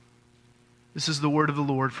This is the word of the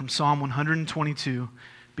Lord from Psalm 122,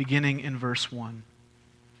 beginning in verse 1.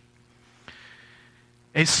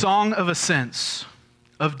 A song of ascents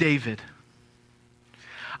of David.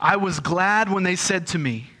 I was glad when they said to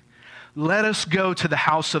me, "Let us go to the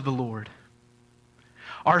house of the Lord."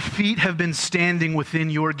 Our feet have been standing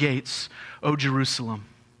within your gates, O Jerusalem.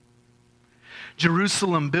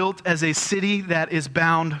 Jerusalem, built as a city that is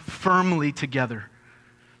bound firmly together,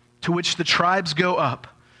 to which the tribes go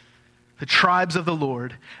up, the tribes of the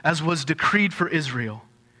Lord, as was decreed for Israel,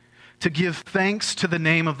 to give thanks to the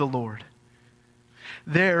name of the Lord.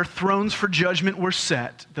 There, thrones for judgment were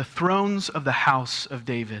set, the thrones of the house of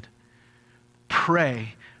David.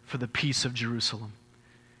 Pray for the peace of Jerusalem.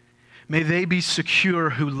 May they be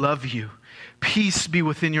secure who love you. Peace be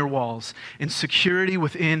within your walls, and security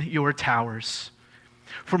within your towers.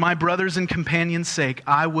 For my brothers and companions' sake,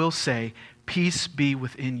 I will say, peace be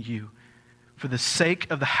within you. For the sake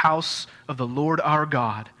of the house of the Lord our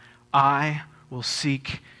God, I will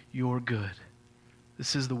seek your good.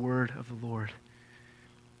 This is the word of the Lord.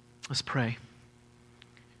 Let's pray.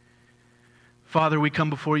 Father, we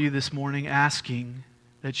come before you this morning asking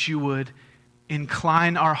that you would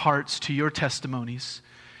incline our hearts to your testimonies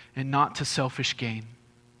and not to selfish gain.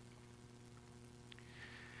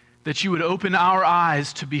 That you would open our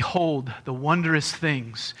eyes to behold the wondrous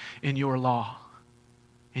things in your law,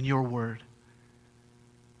 in your word.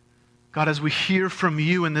 God, as we hear from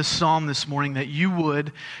you in this psalm this morning, that you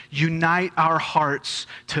would unite our hearts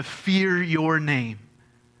to fear your name.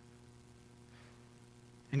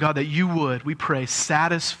 And God, that you would, we pray,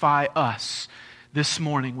 satisfy us this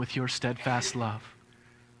morning with your steadfast love.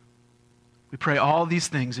 We pray all these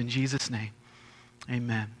things in Jesus' name.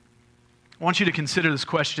 Amen. I want you to consider this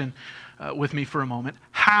question with me for a moment.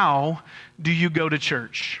 How do you go to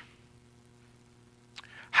church?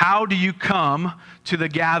 How do you come to the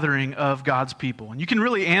gathering of God's people? And you can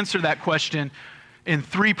really answer that question in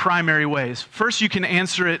three primary ways. First, you can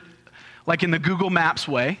answer it like in the Google Maps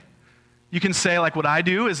way. You can say, like what I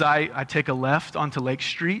do, is I take a left onto Lake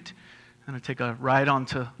Street, and I take a right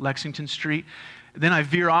onto Lexington Street. Then I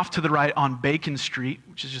veer off to the right on Bacon Street,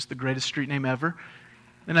 which is just the greatest street name ever.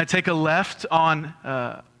 Then I take a left on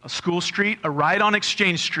a School Street, a right on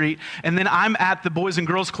Exchange Street, and then I'm at the Boys and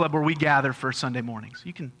Girls Club where we gather for Sunday mornings.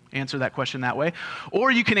 You can answer that question that way. Or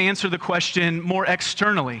you can answer the question more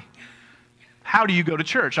externally. How do you go to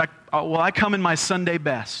church? I come in my Sunday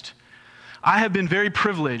best. I have been very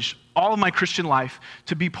privileged all of my Christian life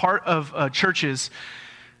to be part of churches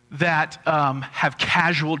that have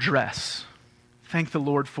casual dress. Thank the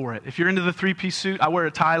Lord for it. If you're into the three-piece suit, I wear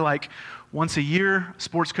a tie like once a year,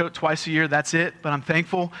 sports coat twice a year, that's it. But I'm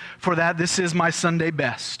thankful for that. This is my Sunday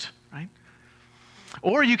best, right?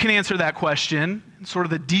 Or you can answer that question in sort of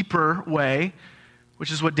the deeper way,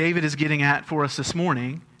 which is what David is getting at for us this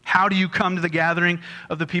morning. How do you come to the gathering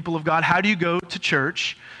of the people of God? How do you go to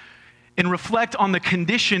church? And reflect on the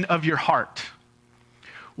condition of your heart.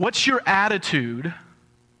 What's your attitude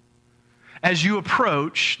as you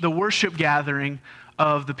approach the worship gathering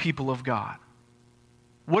of the people of God?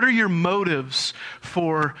 What are your motives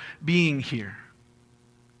for being here?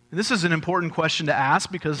 And this is an important question to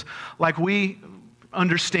ask because, like we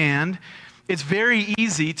understand, it's very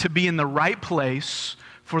easy to be in the right place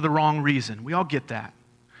for the wrong reason. We all get that.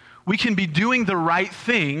 We can be doing the right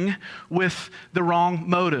thing with the wrong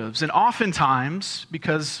motives. And oftentimes,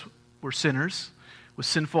 because we're sinners with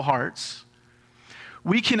sinful hearts,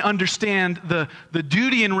 we can understand the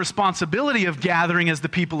duty and responsibility of gathering as the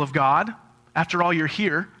people of God. After all, you're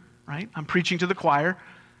here, right? I'm preaching to the choir.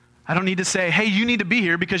 I don't need to say, hey, you need to be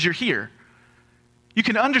here because you're here. You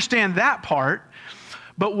can understand that part,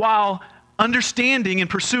 but while understanding and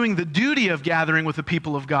pursuing the duty of gathering with the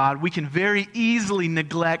people of God, we can very easily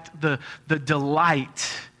neglect the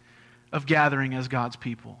delight of gathering as God's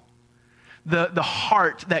people. The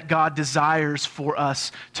heart that God desires for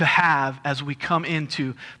us to have as we come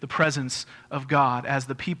into the presence of God as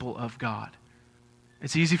the people of God.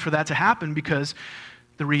 It's easy for that to happen because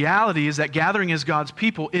the reality is that gathering as God's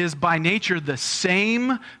people is by nature the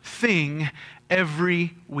same thing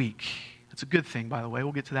every week. That's a good thing, by the way.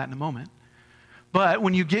 We'll get to that in a moment. But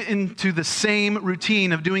when you get into the same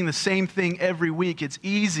routine of doing the same thing every week, it's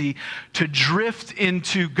easy to drift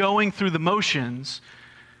into going through the motions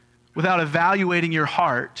without evaluating your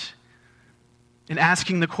heart and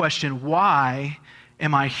asking the question, why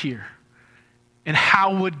am I here? And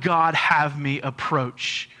how would God have me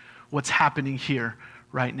approach what's happening here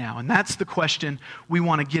right now? And that's the question we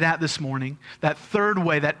want to get at this morning. That third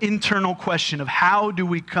way, that internal question of how do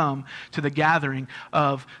we come to the gathering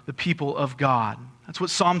of the people of God? That's what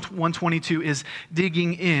Psalm 122 is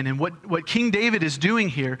digging in. And what King David is doing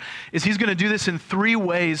here is he's going to do this in three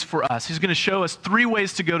ways for us. He's going to show us three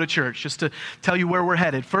ways to go to church, just to tell you where we're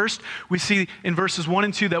headed. First, we see in verses 1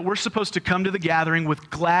 and 2 that we're supposed to come to the gathering with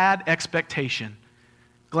glad expectation.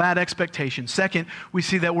 Glad expectation. Second, we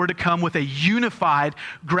see that we're to come with a unified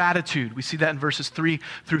gratitude. We see that in verses 3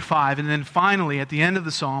 through 5. And then finally, at the end of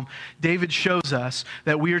the psalm, David shows us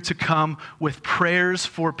that we are to come with prayers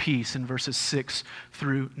for peace in verses 6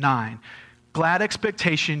 through 9. Glad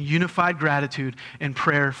expectation, unified gratitude, and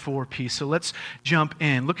prayer for peace. So let's jump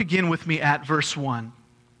in. Look again with me at verse 1.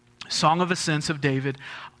 Song of Ascents of David.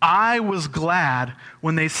 I was glad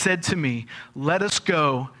when they said to me, let us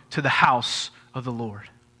go to the house of the Lord.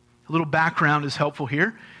 A little background is helpful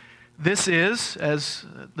here. This is, as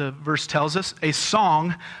the verse tells us, a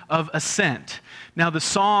song of ascent. Now, the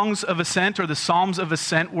songs of ascent or the psalms of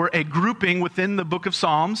ascent were a grouping within the book of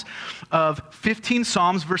Psalms of 15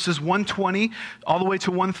 psalms, verses 120 all the way to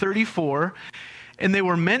 134. And they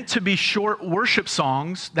were meant to be short worship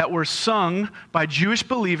songs that were sung by Jewish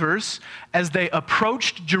believers as they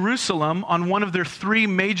approached Jerusalem on one of their three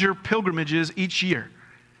major pilgrimages each year.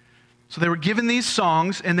 So they were given these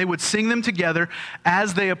songs, and they would sing them together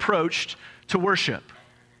as they approached to worship.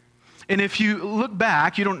 And if you look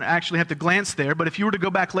back, you don't actually have to glance there, but if you were to go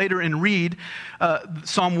back later and read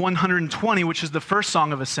Psalm 120, which is the first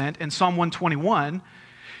song of ascent, and Psalm 121,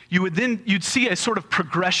 you'd see a sort of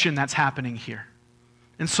progression that's happening here.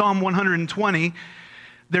 In Psalm 120,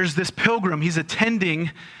 there's this pilgrim. He's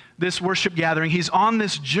attending this worship gathering. He's on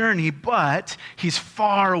this journey, but he's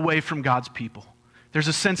far away from God's people. There's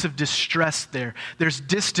a sense of distress there. There's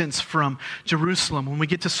distance from Jerusalem. When we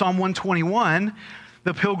get to Psalm 121,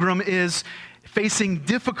 the pilgrim is facing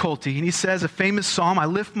difficulty. And he says, a famous psalm, I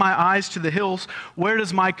lift my eyes to the hills. Where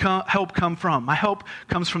does my help come from? My help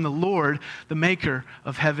comes from the Lord, the maker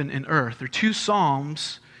of heaven and earth. There are two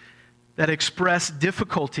psalms that express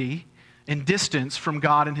difficulty and distance from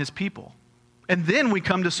God and his people. And then we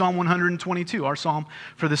come to Psalm 122, our psalm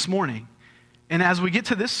for this morning. And as we get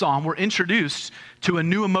to this psalm, we're introduced to a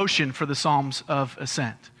new emotion for the Psalms of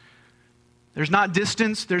Ascent. There's not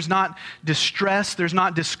distance, there's not distress, there's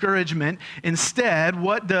not discouragement. Instead,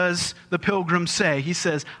 what does the pilgrim say? He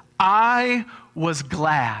says, I was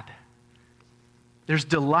glad. There's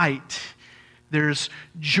delight, there's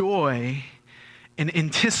joy and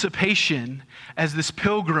anticipation as this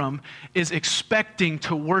pilgrim is expecting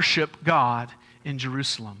to worship God in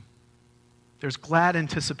Jerusalem. There's glad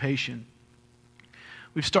anticipation.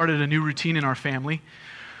 We've started a new routine in our family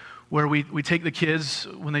where we take the kids,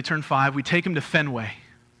 when they turn 5, we take them to Fenway.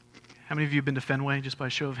 How many of you have been to Fenway, just by a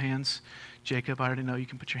show of hands? Jacob, I already know you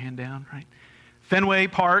can put your hand down, right? Fenway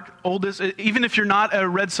Park, oldest, even if you're not a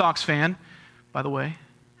Red Sox fan, by the way,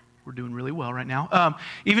 we're doing really well right now.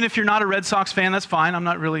 Even if you're not a Red Sox fan, that's fine. I'm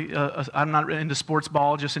not really, I'm not into sports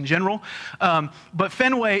ball just in general. But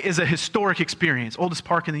Fenway is a historic experience, oldest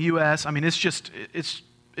park in the U.S. I mean,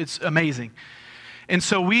 it's amazing. And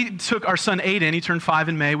so we took our son Aiden, he turned 5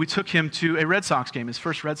 in May, we took him to a Red Sox game, his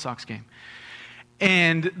first Red Sox game.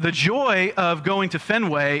 And the joy of going to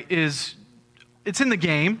Fenway it's in the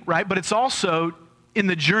game, right? But it's also in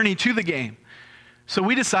the journey to the game. So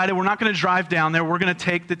we decided we're not going to drive down there. We're going to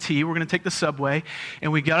take the T. We're going to take the subway. And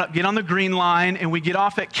we get on the Green Line, and we get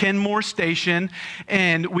off at Kenmore Station.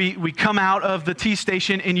 And we come out of the T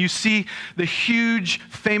station, and you see the huge,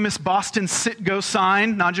 famous Boston Sit-Go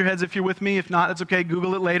sign. Nod your heads if you're with me. If not, that's okay.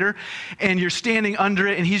 Google it later. And you're standing under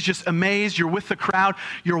it, and he's just amazed. You're with the crowd.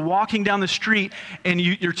 You're walking down the street, and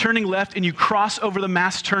you're turning left, and you cross over the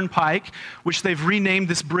Mass Turnpike, which they've renamed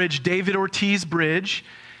this bridge David Ortiz Bridge.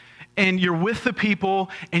 And you're with the people,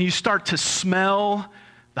 and you start to smell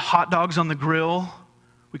the hot dogs on the grill.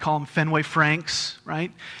 We call them Fenway Franks, right?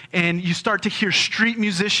 And you start to hear street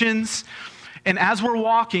musicians. And as we're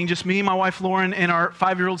walking, just me, my wife Lauren, and our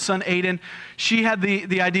 5-year-old son Aiden, she had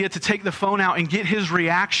the idea to take the phone out and get his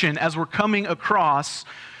reaction as we're coming across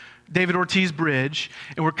David Ortiz Bridge,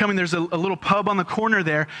 and we're coming, there's a little pub on the corner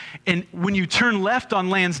there, and when you turn left on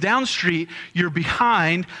Lansdowne Street, you're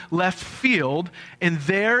behind left field, and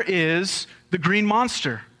there is the Green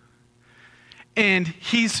Monster. And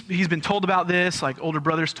he's been told about this, like older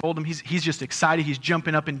brothers told him. He's just excited. He's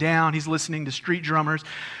jumping up and down. He's listening to street drummers.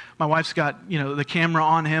 My wife's got, the camera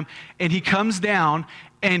on him, and he comes down,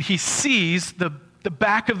 and he sees the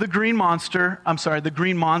back of the Green Monster, the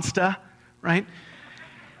Green Monster, right?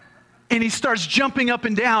 And he starts jumping up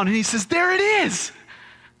and down, and he says, there it is.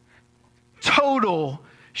 total,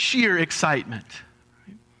 sheer excitement.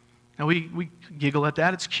 Now, we giggle at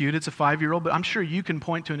that. It's cute. It's a 5-year-old. But I'm sure you can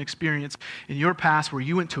point to an experience in your past where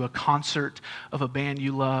you went to a concert of a band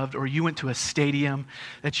you loved, or you went to a stadium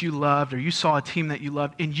that you loved, or you saw a team that you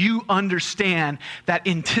loved, and you understand that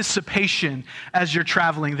anticipation as you're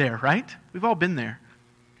traveling there, right? We've all been there.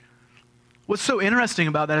 What's so interesting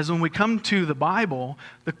about that is when we come to the Bible,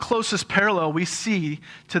 the closest parallel we see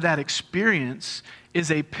to that experience is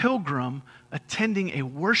a pilgrim attending a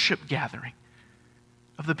worship gathering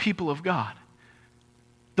of the people of God.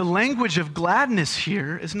 The language of gladness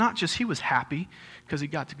here is not just he was happy because he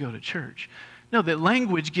got to go to church. No, the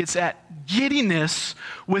language gets at giddiness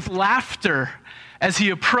with laughter as he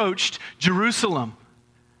approached Jerusalem.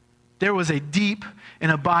 There was a deep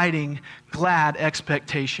and abiding glad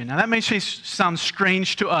expectation. Now that may sound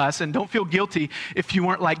strange to us, and don't feel guilty if you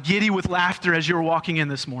weren't like giddy with laughter as you were walking in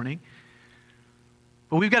this morning.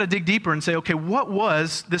 But we've got to dig deeper and say, okay, what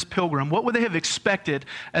was this pilgrim? What would they have expected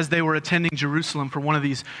as they were attending Jerusalem for one of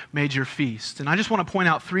these major feasts? And I just want to point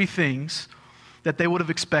out 3 things that they would have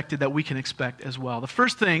expected that we can expect as well. The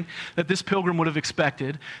first thing that this pilgrim would have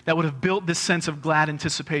expected that would have built this sense of glad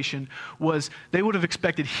anticipation was they would have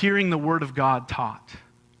expected hearing the word of God taught.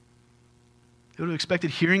 They would have expected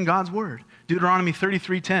hearing God's word. Deuteronomy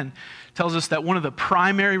 33:10 tells us that one of the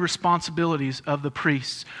primary responsibilities of the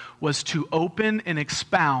priests was to open and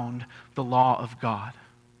expound the law of God.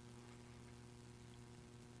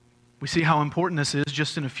 We see how important this is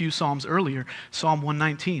just in a few Psalms earlier. Psalm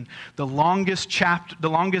 119, the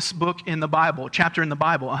longest book in the Bible, chapter in the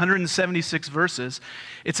Bible, 176 verses.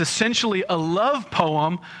 It's essentially a love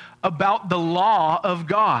poem about the law of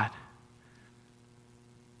God.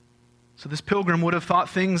 So this pilgrim would have thought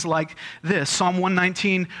things like this. Psalm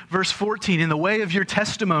 119, verse 14, in the way of your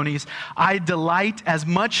testimonies, I delight as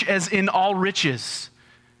much as in all riches.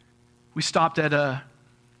 We stopped at a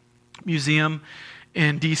museum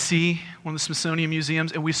in D.C., one of the Smithsonian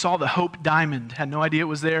museums, and we saw the Hope Diamond. Had no idea it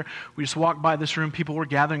was there. We just walked by this room. People were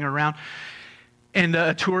gathering around. And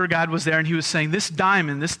a tour guide was there, and he was saying, this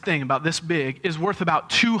diamond, this thing about this big, is worth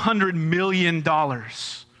about $200 million.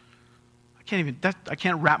 I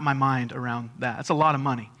can't wrap my mind around that. That's a lot of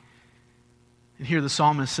money. And here the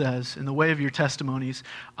psalmist says, in the way of your testimonies,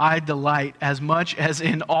 I delight as much as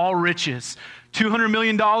in all riches. $200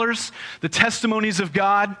 million, the testimonies of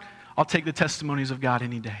God, I'll take the testimonies of God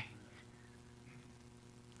any day.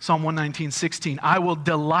 Psalm 119:16, I will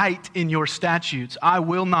delight in your statutes. I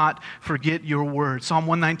will not forget your word. Psalm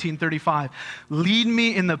 119:35, lead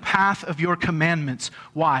me in the path of your commandments.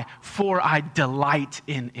 Why? For I delight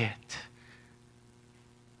in it.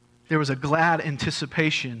 There was a glad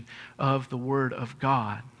anticipation of the word of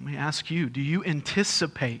God. Let me ask you, do you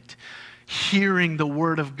anticipate hearing the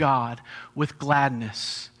word of God with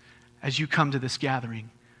gladness as you come to this gathering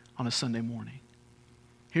on a Sunday morning?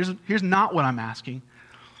 Here's not what I'm asking.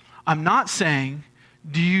 I'm not saying,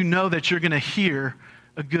 do you know that you're going to hear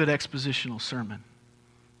a good expositional sermon?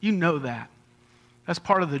 You know that. That's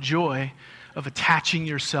part of the joy of attaching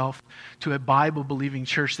yourself to a Bible-believing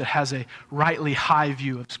church that has a rightly high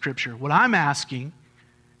view of Scripture. What I'm asking,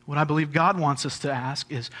 what I believe God wants us to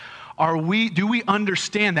ask is, do we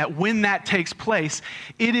understand that when that takes place,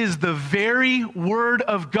 it is the very Word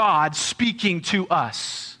of God speaking to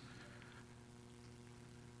us?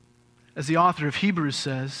 As the author of Hebrews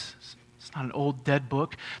says, it's not an old dead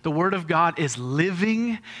book, the Word of God is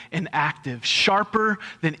living and active, sharper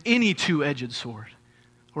than any two-edged sword.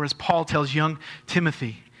 Or as Paul tells young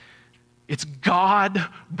Timothy, it's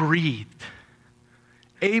God-breathed,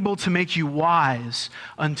 able to make you wise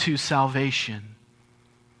unto salvation.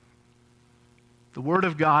 The Word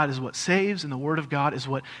of God is what saves, and the Word of God is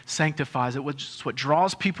what sanctifies. It's what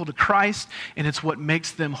draws people to Christ, and it's what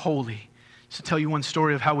makes them holy. Just to tell you one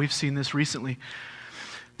story of how we've seen this recently.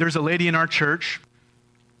 There's a lady in our church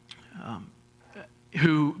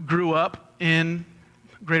who grew up in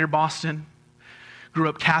Greater Boston, grew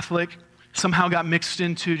up Catholic, somehow got mixed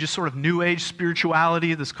into just sort of New Age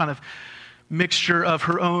spirituality, this kind of mixture of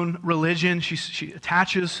her own religion. She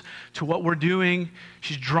attaches to what we're doing.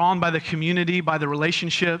 She's drawn by the community, by the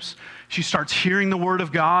relationships. She starts hearing the Word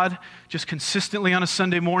of God just consistently on a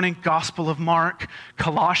Sunday morning. Gospel of Mark,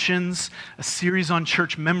 Colossians, a series on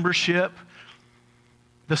church membership,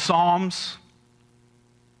 the Psalms.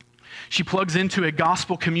 She plugs into a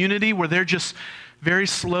gospel community where they're just very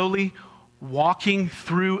slowly walking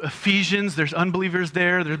through Ephesians. There's unbelievers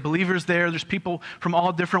there, there's believers there, there's people from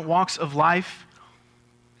all different walks of life.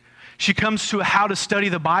 She comes to a how to study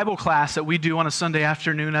the Bible class that we do on a Sunday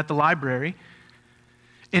afternoon at the library.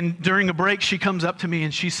 And during a break, she comes up to me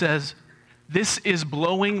and she says, This is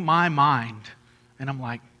blowing my mind. And I'm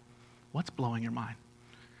like, what's blowing your mind?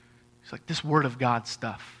 She's like, this Word of God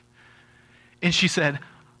stuff. And she said,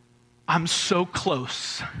 I'm so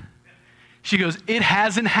close. She goes, it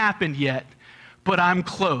hasn't happened yet, but I'm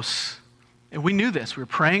close. And we knew this. We were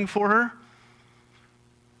praying for her.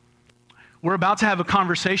 We're about to have a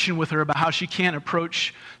conversation with her about how she can't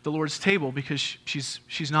approach the Lord's table because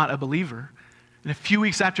she's not a believer. And a few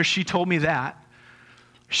weeks after she told me that,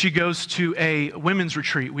 she goes to a women's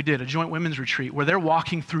retreat. We did a joint women's retreat where they're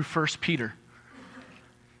walking through 1 Peter.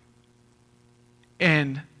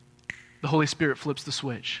 And the Holy Spirit flips the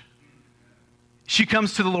switch. She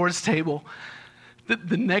comes to the Lord's table.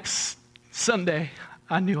 The next Sunday,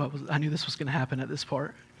 I knew this was going to happen at this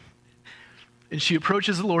part. And she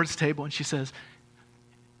approaches the Lord's table and she says,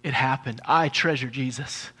 it happened. I treasure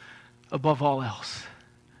Jesus above all else.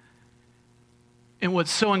 And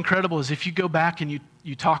what's so incredible is if you go back and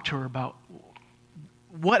you talk to her about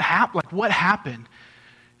what happened,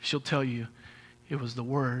 she'll tell you it was the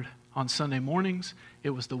Word on Sunday mornings.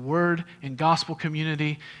 It was the Word in gospel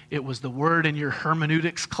community. It was the Word in your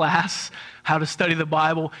hermeneutics class, how to study the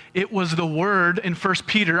Bible. It was the Word in 1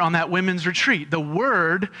 Peter on that women's retreat. The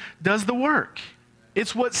Word does the work.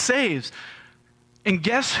 It's what saves. And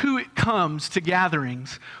guess who comes to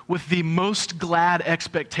gatherings with the most glad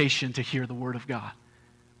expectation to hear the Word of God?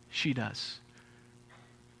 She does.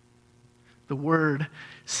 The Word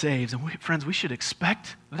saves. And friends, we should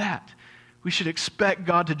expect that. We should expect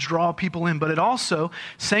God to draw people in, but it also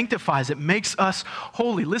sanctifies. It makes us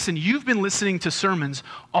holy. Listen, you've been listening to sermons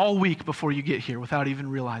all week before you get here without even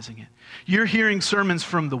realizing it. You're hearing sermons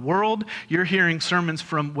from the world. You're hearing sermons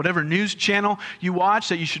from whatever news channel you watch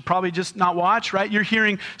that you should probably just not watch, right? You're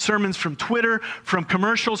hearing sermons from Twitter, from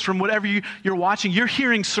commercials, from whatever you're watching. You're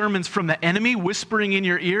hearing sermons from the enemy whispering in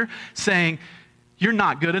your ear saying, you're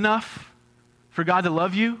not good enough for God to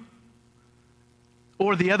love you.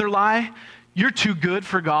 Or the other lie, you're too good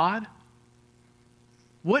for God.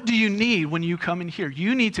 What do you need when you come in here?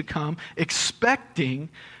 You need to come expecting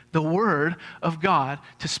the Word of God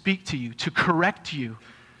to speak to you, to correct you,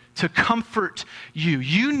 to comfort you.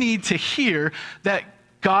 You need to hear that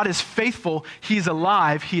God is faithful, He's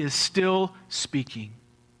alive, He is still speaking.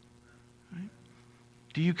 Right?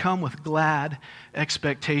 Do you come with glad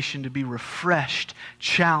expectation to be refreshed,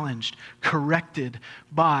 challenged, corrected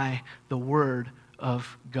by the Word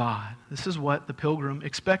of God? This is what the pilgrim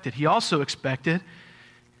expected. He also expected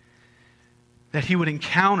that he would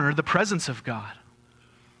encounter the presence of God.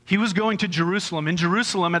 He was going to Jerusalem. In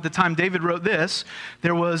Jerusalem, at the time David wrote this,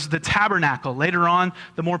 there was the tabernacle. Later on,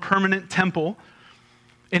 the more permanent temple.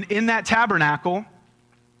 And in that tabernacle,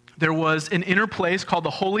 there was an inner place called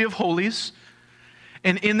the Holy of Holies.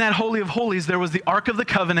 And in that Holy of Holies, there was the Ark of the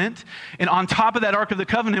Covenant. And on top of that Ark of the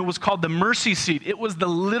Covenant was called the mercy seat. It was the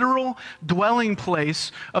literal dwelling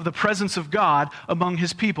place of the presence of God among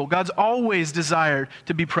His people. God's always desired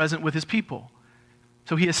to be present with His people.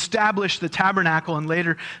 So He established the tabernacle and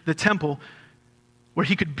later the temple where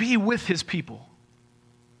He could be with His people.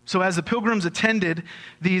 So as the pilgrims attended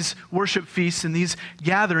these worship feasts and these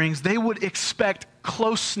gatherings, they would expect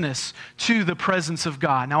closeness to the presence of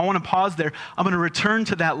God. Now I want to pause there. I'm going to return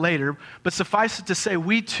to that later, but suffice it to say,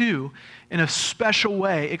 we too, in a special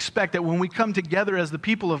way, expect that when we come together as the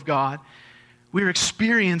people of God, we're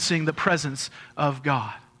experiencing the presence of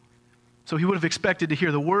God. So he would have expected to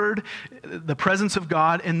hear the Word, the presence of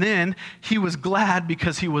God, and then he was glad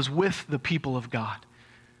because he was with the people of God.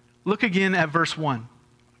 Look again at verse 1.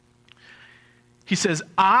 He says,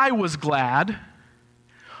 I was glad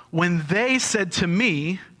when they said to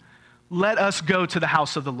me, let us go to the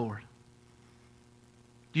house of the Lord.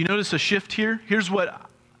 Do you notice a shift here? Here's what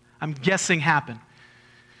I'm guessing happened.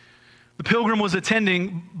 The pilgrim was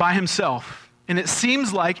attending by himself, and it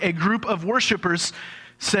seems like a group of worshipers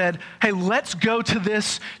said, hey, let's go to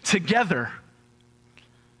this together.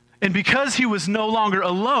 And because he was no longer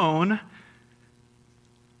alone,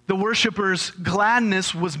 the worshipers'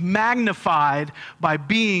 gladness was magnified by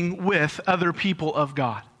being with other people of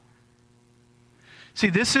God. See,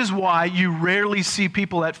 this is why you rarely see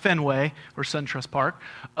people at Fenway or SunTrust Park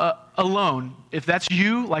alone. If that's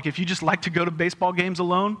you, like if you just like to go to baseball games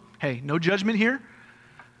alone, hey, no judgment here.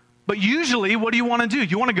 But usually, what do you want to do?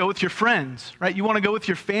 You want to go with your friends, right? You want to go with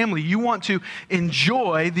your family. You want to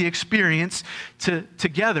enjoy the experience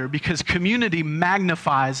together because community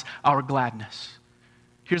magnifies our gladness.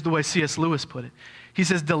 Here's the way C.S. Lewis put it. He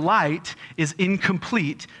says, delight is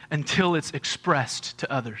incomplete until it's expressed to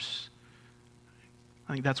others.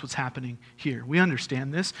 I think that's what's happening here. We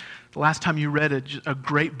understand this. The last time you read a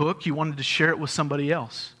great book, you wanted to share it with somebody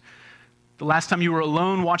else. The last time you were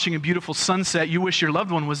alone watching a beautiful sunset, you wish your loved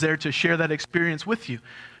one was there to share that experience with you,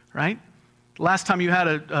 right? The last time you had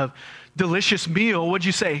a delicious meal, what'd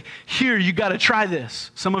you say? Here, you got to try this.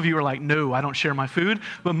 Some of you are like, no, I don't share my food.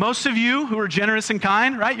 But most of you who are generous and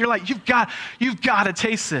kind, right? You're like, you've got to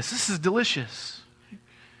taste this. This is delicious.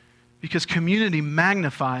 Because community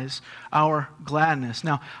magnifies our gladness.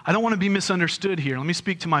 Now, I don't want to be misunderstood here. Let me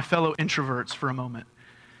speak to my fellow introverts for a moment.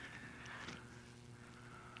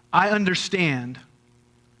 I understand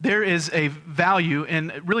there is a value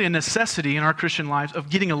and really a necessity in our Christian lives of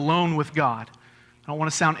getting alone with God. I don't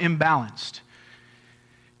want to sound imbalanced.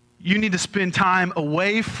 You need to spend time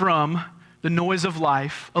away from the noise of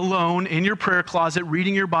life, alone, in your prayer closet,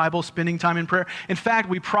 reading your Bible, spending time in prayer. In fact,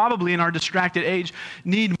 we probably, in our distracted age,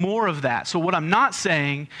 need more of that. So what I'm not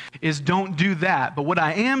saying is don't do that. But what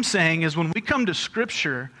I am saying is when we come to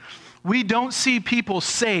Scripture, we don't see people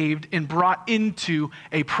saved and brought into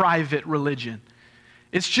a private religion.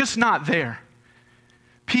 It's just not there.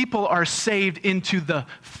 People are saved into the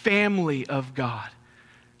family of God.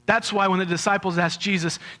 That's why when the disciples asked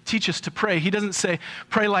Jesus, teach us to pray, he doesn't say,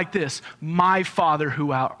 pray like this, my Father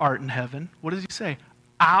who art in heaven. What does he say?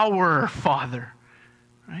 Our Father,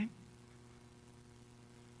 right?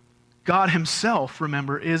 God himself,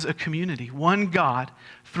 remember, is a community. One God,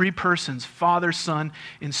 three persons, Father, Son,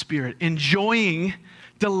 and Spirit, enjoying,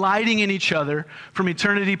 delighting in each other from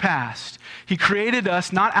eternity past. He created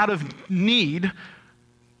us not out of need,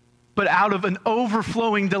 but out of an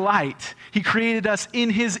overflowing delight. He created us in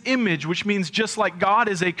his image, which means just like God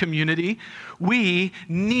is a community, we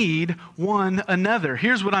need one another.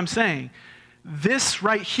 Here's what I'm saying. This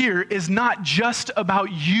right here is not just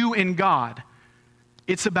about you and God.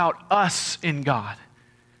 It's about us in God.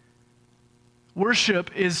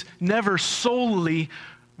 Worship is never solely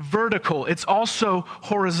vertical. It's also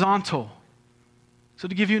horizontal. So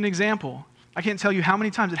to give you an example, I can't tell you how many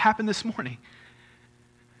times it happened this morning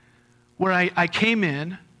where I came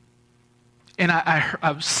in and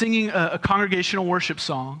I was singing a congregational worship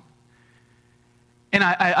song, and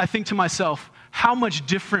I think to myself, how much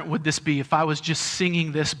different would this be if I was just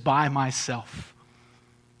singing this by myself?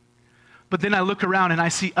 But then I look around and I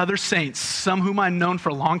see other saints, some whom I've known for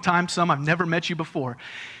a long time, some I've never met you before.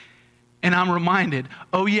 And I'm reminded,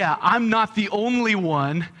 oh yeah, I'm not the only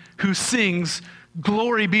one who sings,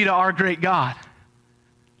 glory be to our great God.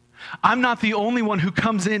 I'm not the only one who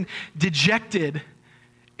comes in dejected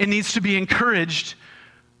and needs to be encouraged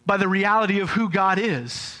by the reality of who God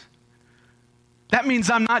is. That means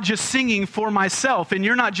I'm not just singing for myself, and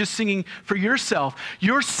you're not just singing for yourself.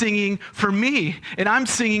 You're singing for me, and I'm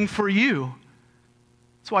singing for you.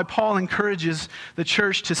 That's why Paul encourages the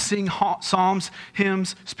church to sing psalms,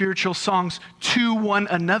 hymns, spiritual songs to one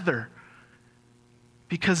another.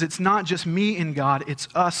 Because it's not just me and God, it's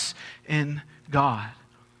us and God.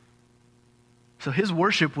 So his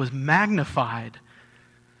worship was magnified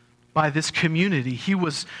by this community. He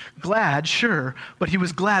was glad, sure, but he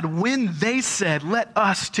was glad when they said, let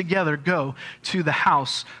us together go to the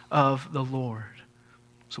house of the Lord.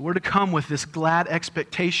 So we're to come with this glad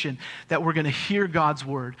expectation that we're going to hear God's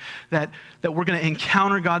word, that we're going to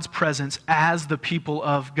encounter God's presence as the people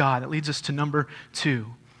of God. That leads us to number 2.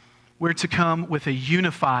 We're to come with a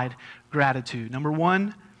unified gratitude. Number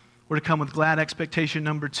 1, we're to come with glad expectation.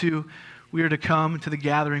 Number 2, we are to come to the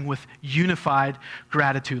gathering with unified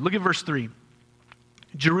gratitude. Look at verse 3.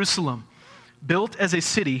 Jerusalem, built as a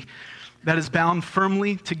city that is bound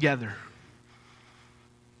firmly together.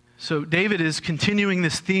 So David is continuing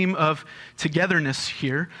this theme of togetherness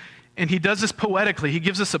here, and he does this poetically. He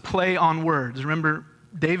gives us a play on words. Remember,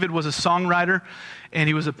 David was a songwriter, and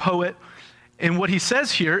he was a poet. And what he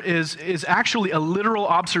says here is actually a literal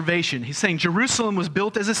observation. He's saying Jerusalem was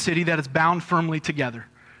built as a city that is bound firmly together.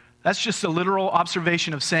 That's just a literal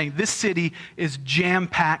observation of saying this city is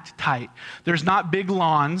jam-packed tight. There's not big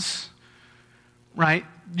lawns, right?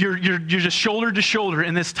 You're just shoulder to shoulder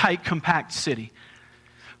in this tight, compact city.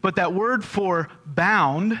 But that word for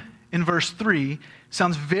bound in verse 3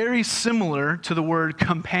 sounds very similar to the word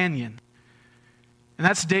companion. And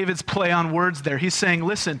that's David's play on words there. He's saying,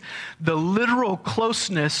 listen, the literal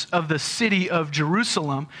closeness of the city of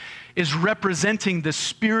Jerusalem is representing the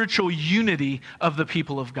spiritual unity of the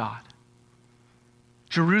people of God.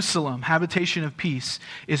 Jerusalem, habitation of peace,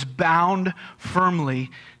 is bound firmly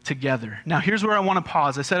together. Now, here's where I want to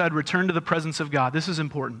pause. I said I'd return to the presence of God. This is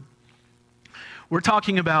important. We're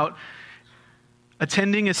talking about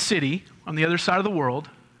attending a city on the other side of the world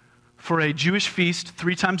for a Jewish feast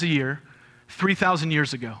 3 times a year, 3,000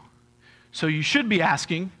 years ago. So you should be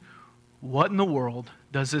asking, what in the world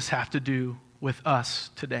does this have to do with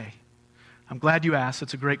us today? I'm glad you asked.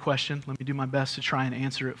 It's a great question. Let me do my best to try and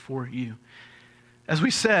answer it for you. As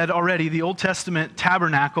we said already, the Old Testament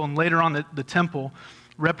tabernacle and later on the temple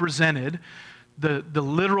represented the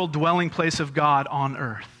literal dwelling place of God on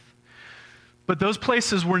earth. But those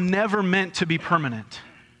places were never meant to be permanent.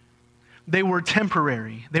 They were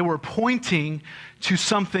temporary. They were pointing to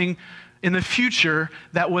something in the future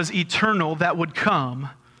that was eternal, that would come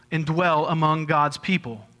and dwell among God's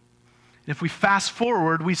people. And if we fast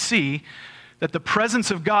forward, we see that the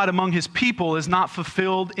presence of God among his people is not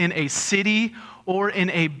fulfilled in a city or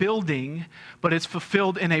in a building, but it's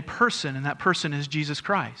fulfilled in a person, and that person is Jesus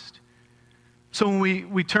Christ. So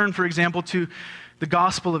when we turn, for example, to the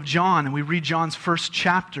Gospel of John, and we read John's first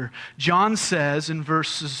chapter, John says in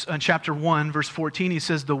chapter 1, verse 14, he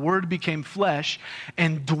says, "The Word became flesh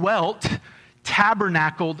and dwelt,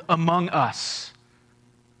 tabernacled among us."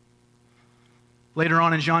 Later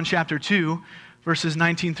on in John chapter 2, verses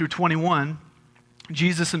 19 through 21,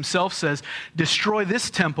 Jesus himself says, "Destroy this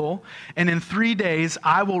temple, and in 3 days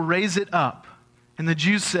I will raise it up." And the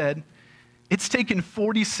Jews said, "It's taken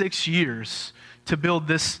 46 years to build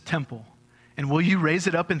this temple. And will you raise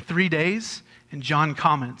it up in 3 days?" And John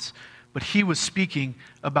comments, but he was speaking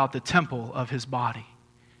about the temple of his body.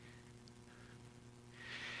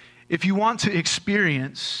 If you want to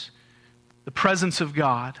experience the presence of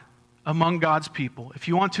God among God's people, if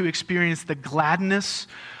you want to experience the gladness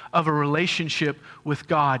of a relationship with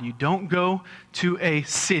God, you don't go to a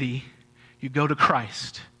city, you go to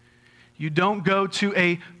Christ. You don't go to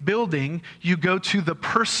a building, you go to the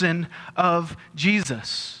person of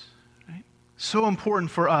Jesus. So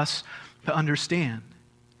important for us to understand.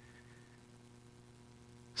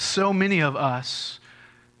 So many of us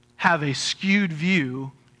have a skewed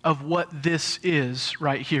view of what this is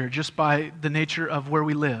right here, just by the nature of where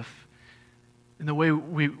we live and the way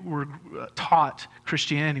we were taught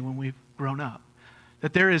Christianity when we've grown up.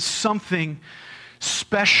 That there is something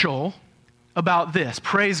special about this.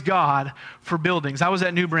 Praise God for buildings. I was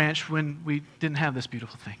at New Branch when we didn't have this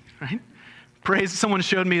beautiful thing, right? Someone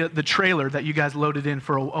showed me the trailer that you guys loaded in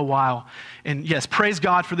for a while. And yes, praise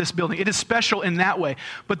God for this building. It is special in that way.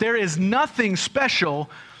 But there is nothing special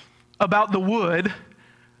about the wood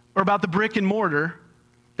or about the brick and mortar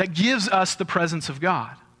that gives us the presence of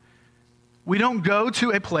God. We don't go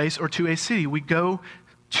to a place or to a city. We go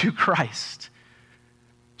to Christ.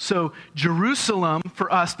 So Jerusalem,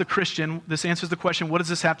 for us, the Christian, this answers the question, what does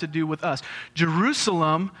this have to do with us?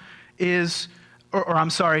 Jerusalem is...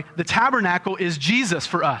 the tabernacle is Jesus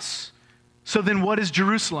for us. So then what is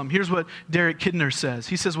Jerusalem? Here's what Derek Kidner says.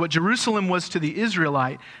 He says, what Jerusalem was to the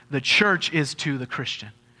Israelite, the church is to the Christian.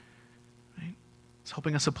 Right? It's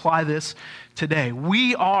helping us apply this today.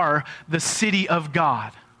 We are the city of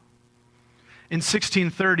God. In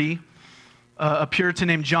 1630, a Puritan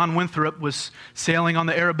named John Winthrop was sailing on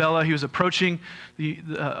the Arabella. He was approaching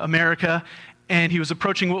America, and he was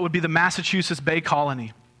approaching what would be the Massachusetts Bay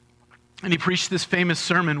Colony. And he preached this famous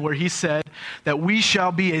sermon where he said that we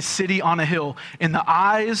shall be a city on a hill, and the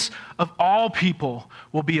eyes of all people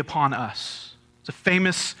will be upon us. It's a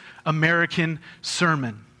famous American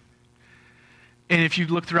sermon. And if you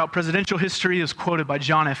look throughout presidential history, it's quoted by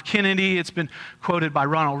John F. Kennedy, it's been quoted by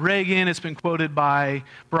Ronald Reagan, it's been quoted by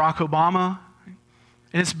Barack Obama.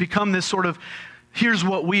 And it's become this sort of, here's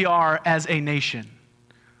what we are as a nation.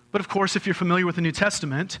 But of course, if you're familiar with the New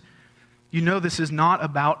Testament, you know this is not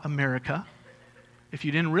about America. If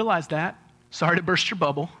you didn't realize that, sorry to burst your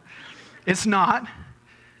bubble. It's not.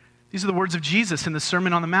 These are the words of Jesus in the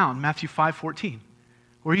Sermon on the Mount, Matthew 5:14,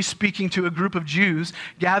 where he's speaking to a group of Jews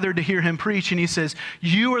gathered to hear him preach, and he says,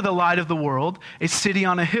 "You are the light of the world, a city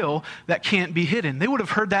on a hill that can't be hidden." They would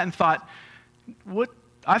have heard that and thought, "What?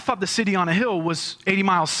 I thought the city on a hill was 80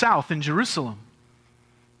 miles south in Jerusalem."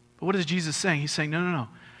 But what is Jesus saying? He's saying, no.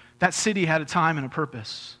 That city had a time and a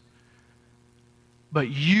purpose.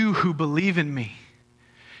 But you who believe in me,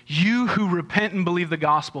 you who repent and believe the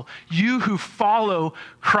gospel, you who follow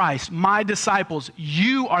Christ, my disciples,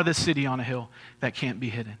 you are the city on a hill that can't be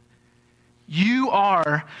hidden. You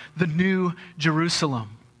are the new Jerusalem.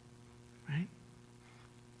 Right?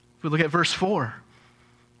 If we look at verse 4,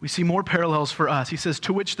 we see more parallels for us. He says,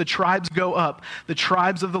 "To which the tribes go up, the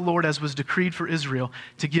tribes of the Lord, as was decreed for Israel,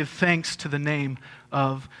 to give thanks to the name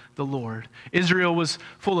of the Lord." Israel was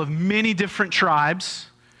full of many different tribes,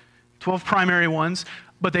 12 primary ones,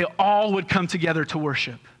 but they all would come together to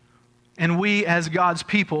worship. And we, as God's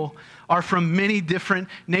people, are from many different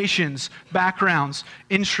nations, backgrounds,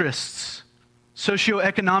 interests,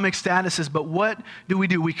 socioeconomic statuses. But what do?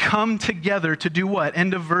 We come together to do what?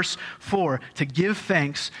 End of verse 4, to give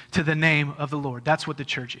thanks to the name of the Lord. That's what the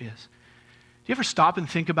church is. you ever stop and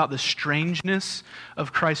think about the strangeness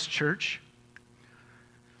of Christ's church?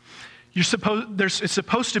 It's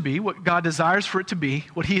supposed to be what God desires for it to be.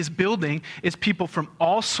 What he is building is people from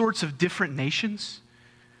all sorts of different nations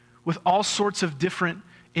with all sorts of different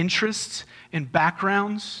interests and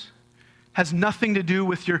backgrounds. Has nothing to do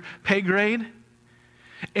with your pay grade.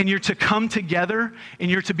 And you're to come together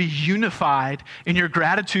and you're to be unified in your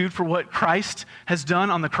gratitude for what Christ has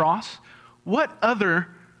done on the cross. What other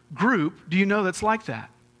group do you know that's like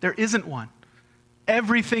that? There isn't one.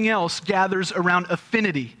 Everything else gathers around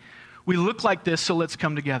affinity. We look like this, so let's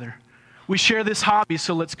come together. We share this hobby,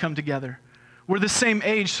 so let's come together. We're the same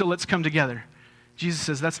age, so let's come together. Jesus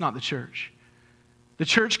says that's not the church. The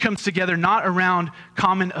church comes together not around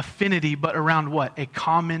common affinity, but around what? A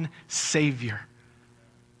common Savior.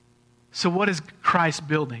 So what is Christ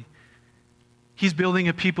building? He's building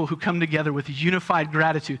a people who come together with unified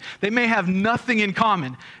gratitude. They may have nothing in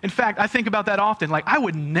common. In fact, I think about that often. Like, I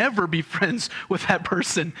would never be friends with that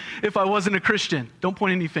person if I wasn't a Christian. Don't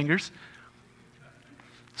point any fingers.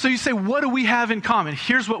 So you say, what do we have in common?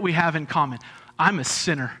 Here's what we have in common. I'm a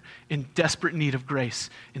sinner in desperate need of grace,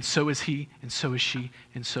 and so is he, and so is she,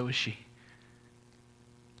 and so is she.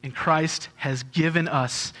 And Christ has given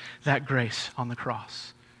us that grace on the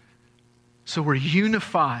cross. So we're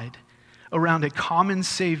unified around a common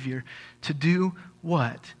Savior to do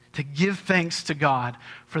what? To give thanks to God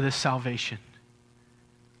for this salvation.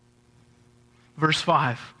 Verse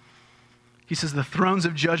 5, he says, the thrones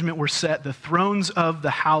of judgment were set, the thrones of the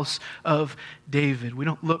house of David. We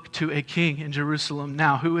don't look to a king in Jerusalem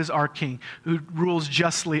now. Who is our king? Who rules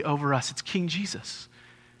justly over us? It's King Jesus.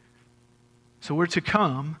 So we're to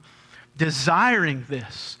come desiring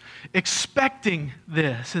this, expecting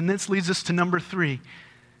this. And this leads us to number 3.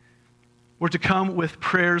 We're to come with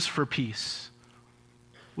prayers for peace.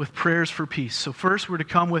 With prayers for peace. So first, we're to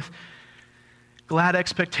come with glad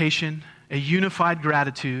expectation, a unified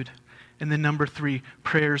gratitude, and then number 3,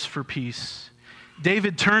 prayers for peace.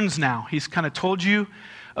 David turns now. He's kind of told you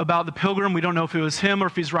about the pilgrim. We don't know if it was him or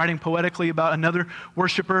if he's writing poetically about another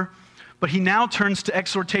worshiper. But he now turns to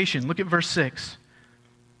exhortation. Look at verse 6.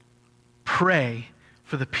 Pray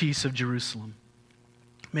for the peace of Jerusalem.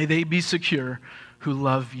 May they be secure who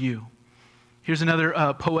love you. Here's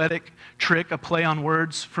another poetic trick, a play on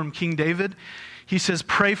words from King David. He says,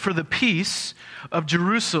 pray for the peace of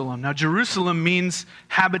Jerusalem. Now, Jerusalem means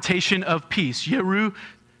habitation of peace. Jerusalem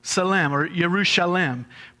or Yerushalem.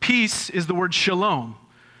 Peace is the word shalom.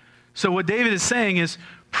 So what David is saying is,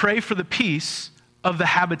 pray for the peace of the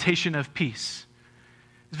habitation of peace.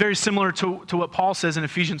 It's very similar to what Paul says in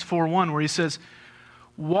Ephesians 4:1, where he says,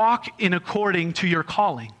 walk in according to your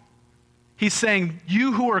calling. He's saying,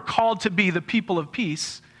 you who are called to be the people of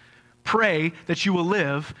peace, pray that you will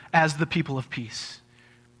live as the people of peace.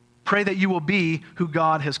 Pray that you will be who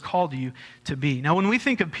God has called you to be. Now, when we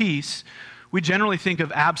think of peace, we generally think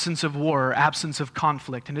of absence of war, absence of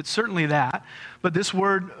conflict, and it's certainly that. But this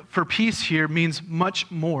word for peace here means much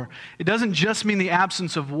more. It doesn't just mean the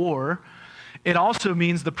absence of war. It also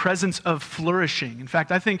means the presence of flourishing. In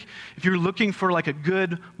fact, I think if you're looking for like a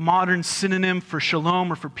good modern synonym for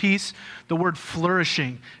shalom or for peace, the word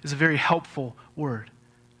flourishing is a very helpful word.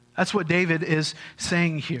 That's what David is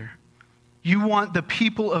saying here. You want the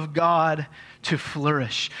people of God to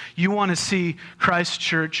flourish. You want to see Christ's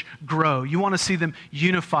church grow. You want to see them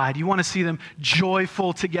unified. You want to see them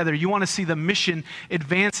joyful together. You want to see the mission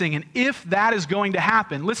advancing. And if that is going to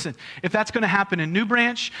happen, listen, if that's going to happen in New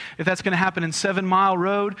Branch, if that's going to happen in 7 Mile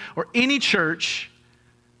Road, or any church,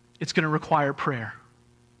 it's going to require prayer.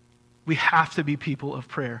 We have to be people of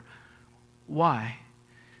prayer. Why?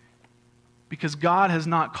 Because God has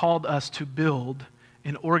not called us to build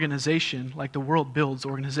an organization like the world builds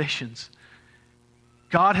organizations.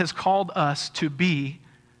 God has called us to be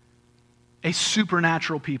a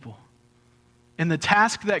supernatural people. And the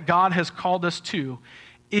task that God has called us to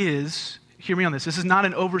is, hear me on this is not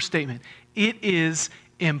an overstatement, it is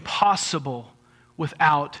impossible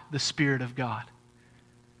without the Spirit of God.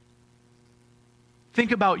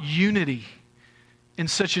 Think about unity in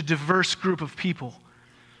such a diverse group of people.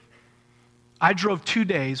 I drove 2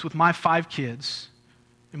 days with my 5 kids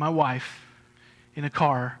and my wife in a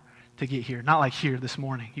car to get here. Not like here this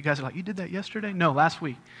morning. You guys are like, you did that yesterday? No, last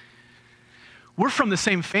week. We're from the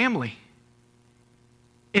same family.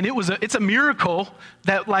 And it's a miracle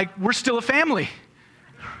that like we're still a family.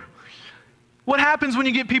 What happens when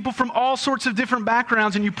you get people from all sorts of different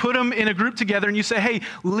backgrounds and you put them in a group together and you say, hey,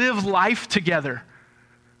 live life together?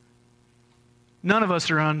 None of us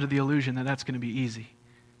are under the illusion that that's going to be easy,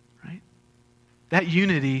 right? That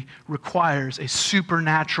unity requires a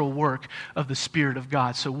supernatural work of the Spirit of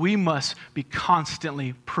God. So we must be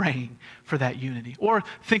constantly praying for that unity. Or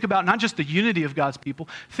think about not just the unity of God's people,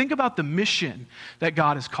 think about the mission that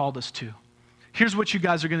God has called us to. Here's what you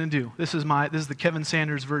guys are going to do. This is the Kevin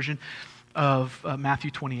Sanders version of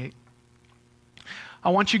Matthew 28. I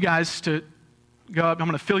want you guys to go up. I'm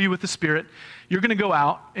going to fill you with the Spirit. You're going to go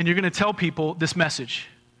out and you're going to tell people this message.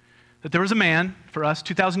 That there was a man for us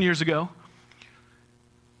 2,000 years ago.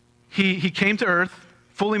 He came to earth,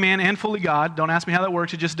 fully man and fully God. Don't ask me how that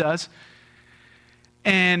works, it just does.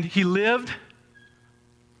 And he lived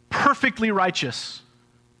perfectly righteous.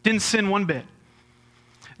 Didn't sin one bit.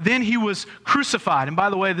 Then he was crucified. And by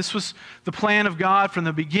the way, this was the plan of God from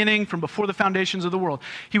the beginning, from before the foundations of the world.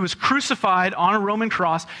 He was crucified on a Roman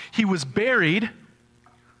cross. He was buried.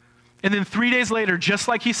 And then 3 days later, just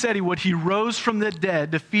like he said he would, he rose from the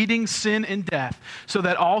dead, defeating sin and death, so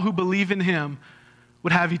that all who believe in him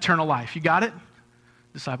would have eternal life. You got it?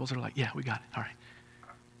 Disciples are like, yeah, we got it. All right.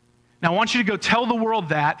 Now I want you to go tell the world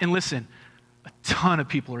that, and listen, a ton of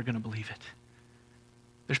people are going to believe it.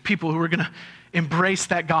 There's people who are going to embrace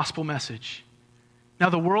that gospel message. Now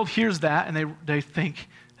the world hears that and they think,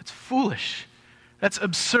 that's foolish. That's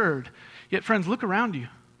absurd. Yet friends, look around you.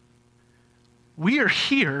 We are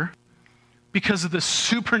here because of the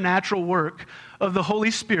supernatural work of the Holy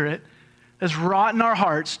Spirit has wrought in our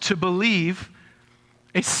hearts to believe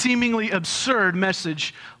a seemingly absurd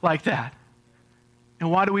message like that.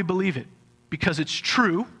 And why do we believe it? Because it's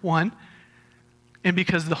true, one, and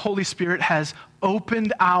because the Holy Spirit has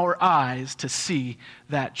opened our eyes to see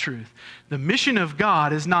that truth. The mission of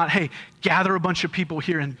God is not, hey, gather a bunch of people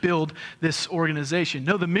here and build this organization.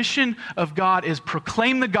 No, the mission of God is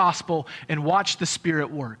proclaim the gospel and watch the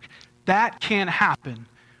Spirit work. That can't happen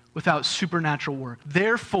without supernatural work.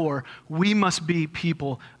 Therefore, we must be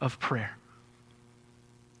people of prayer.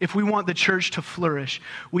 If we want the church to flourish,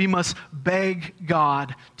 we must beg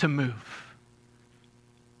God to move.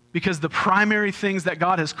 Because the primary things that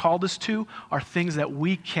God has called us to are things that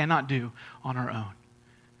we cannot do on our own.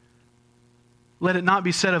 Let it not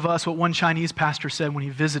be said of us what one Chinese pastor said when he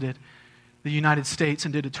visited the United States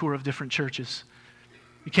and did a tour of different churches.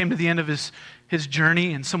 He came to the end of his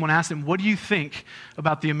journey and someone asked him, what do you think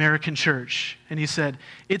about the American church? And he said,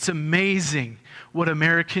 it's amazing what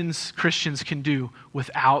Americans, Christians can do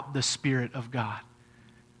without the Spirit of God.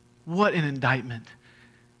 What an indictment.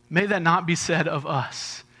 May that not be said of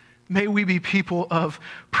us. May we be people of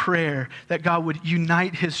prayer, that God would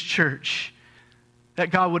unite his church,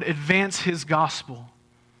 that God would advance his gospel.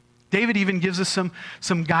 David even gives us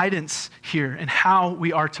some guidance here in how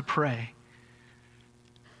we are to pray.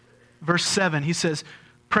 Verse 7, he says,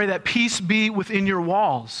 pray that peace be within your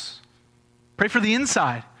walls. Pray for the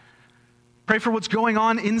inside. Pray for what's going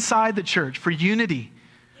on inside the church, for unity,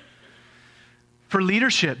 for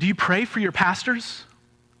leadership. Do you pray for your pastors?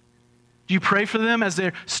 Do you pray for them as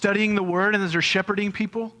they're studying the Word and as they're shepherding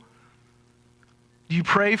people? Do you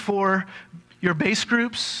pray for your base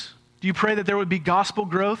groups? Do you pray that there would be gospel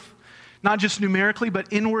growth, not just numerically, but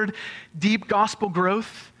inward, deep gospel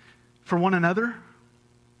growth for one another?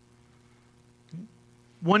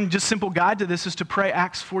 One just simple guide to this is to pray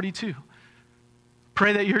Acts 42.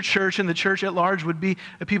 Pray that your church and the church at large would be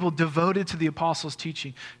a people devoted to the apostles'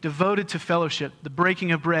 teaching, devoted to fellowship, the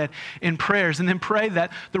breaking of bread, and prayers. And then pray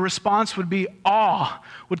that the response would be awe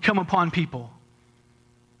would come upon people.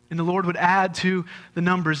 And the Lord would add to the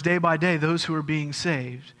numbers day by day those who are being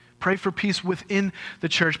saved. Pray for peace within the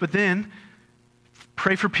church, but then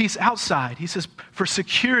pray for peace outside. He says, for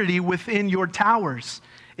security within your towers.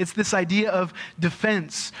 It's this idea of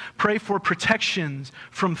defense. Pray for protections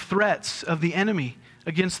from threats of the enemy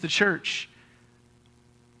against the church.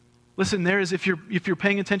 Listen, if you're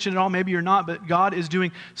paying attention at all, maybe you're not, but God is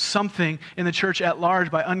doing something in the church at large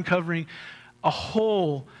by uncovering a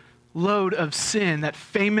whole load of sin that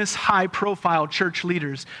famous high-profile church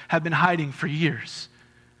leaders have been hiding for years.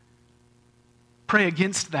 Pray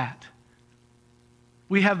against that.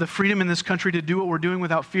 We have the freedom in this country to do what we're doing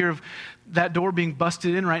without fear of that door being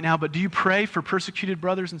busted in right now, but do you pray for persecuted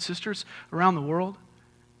brothers and sisters around the world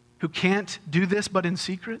who can't do this but in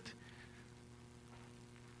secret?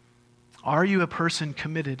 Are you a person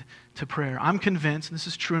committed to prayer? I'm convinced, and this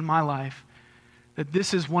is true in my life, that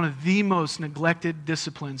this is one of the most neglected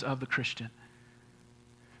disciplines of the Christian.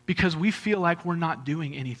 Because we feel like we're not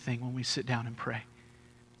doing anything when we sit down and pray.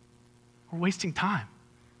 We're wasting time.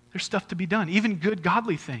 There's stuff to be done, even good,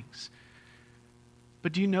 godly things.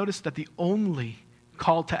 But do you notice that the only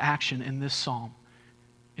call to action in this psalm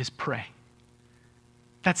is pray?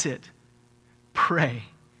 That's it. Pray.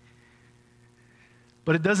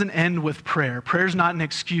 But it doesn't end with prayer. Prayer's not an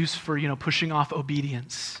excuse for, pushing off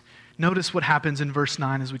obedience. Notice what happens in verse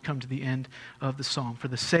 9 as we come to the end of the psalm. For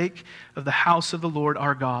the sake of the house of the Lord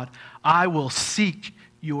our God, I will seek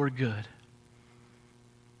your good.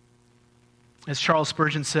 As Charles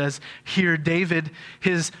Spurgeon says, here David,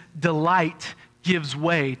 his delight gives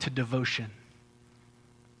way to devotion.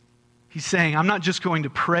 He's saying, I'm not just going to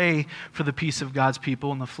pray for the peace of God's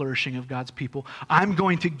people and the flourishing of God's people. I'm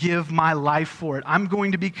going to give my life for it. I'm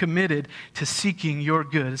going to be committed to seeking your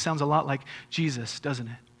good. It sounds a lot like Jesus, doesn't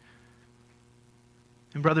it?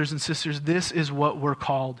 And brothers and sisters, this is what we're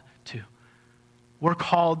called to. We're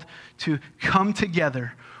called to come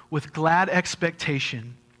together with glad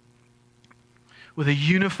expectation, with a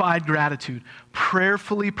unified gratitude,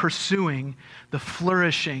 prayerfully pursuing the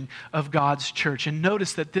flourishing of God's church. And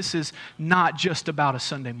notice that this is not just about a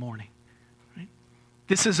Sunday morning. Right?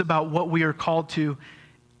 This is about what we are called to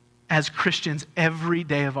as Christians every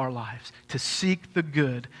day of our lives, to seek the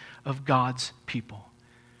good of God's people.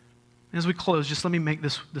 And as we close, just let me make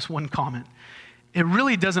this one comment. It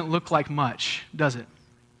really doesn't look like much, does it?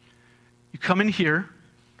 You come in here,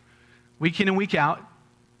 week in and week out,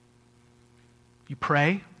 you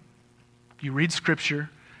pray, you read Scripture,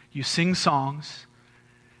 you sing songs,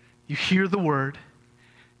 you hear the Word,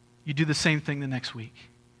 you do the same thing the next week.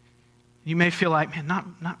 You may feel like,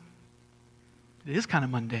 man, it is kind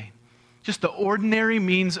of mundane. Just the ordinary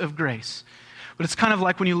means of grace. But it's kind of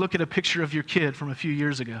like when you look at a picture of your kid from a few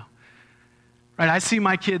years ago. Right? I see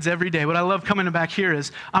my kids every day. What I love coming back here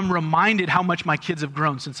is I'm reminded how much my kids have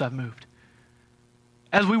grown since I've moved.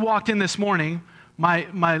 As we walked in this morning,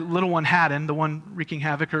 my little one, Haddon, the one wreaking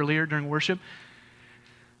havoc earlier during worship,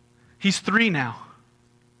 he's 3 now.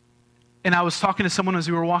 And I was talking to someone as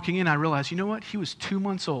we were walking in, I realized, you know what? He was 2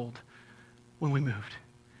 months old when we moved.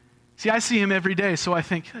 See, I see him every day, so I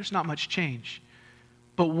think there's not much change.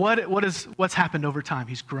 But what's happened over time?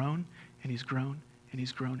 He's grown, and he's grown, and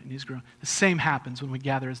he's grown, and he's grown. The same happens when we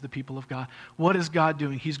gather as the people of God. What is God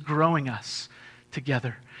doing? He's growing us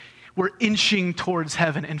together. We're inching towards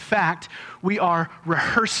heaven. In fact, we are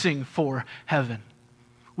rehearsing for heaven.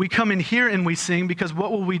 We come in here and we sing because what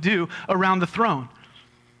will we do around the throne?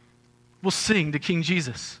 We'll sing to King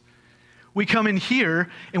Jesus. We come in here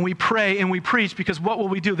and we pray and we preach because what will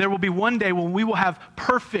we do? There will be one day when we will have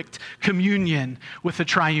perfect communion with the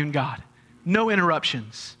triune God. No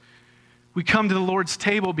interruptions. We come to the Lord's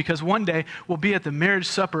table because one day we'll be at the marriage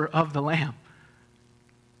supper of the Lamb.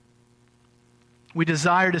 We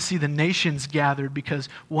desire to see the nations gathered because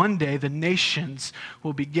one day the nations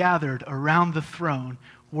will be gathered around the throne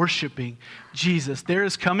worshiping Jesus. There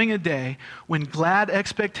is coming a day when glad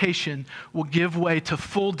expectation will give way to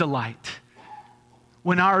full delight.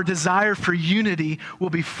 When our desire for unity will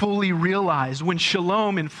be fully realized. When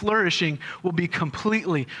shalom and flourishing will be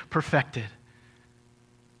completely perfected.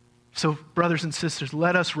 So, brothers and sisters,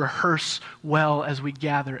 let us rehearse well as we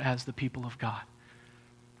gather as the people of God.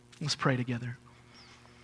 Let's pray together.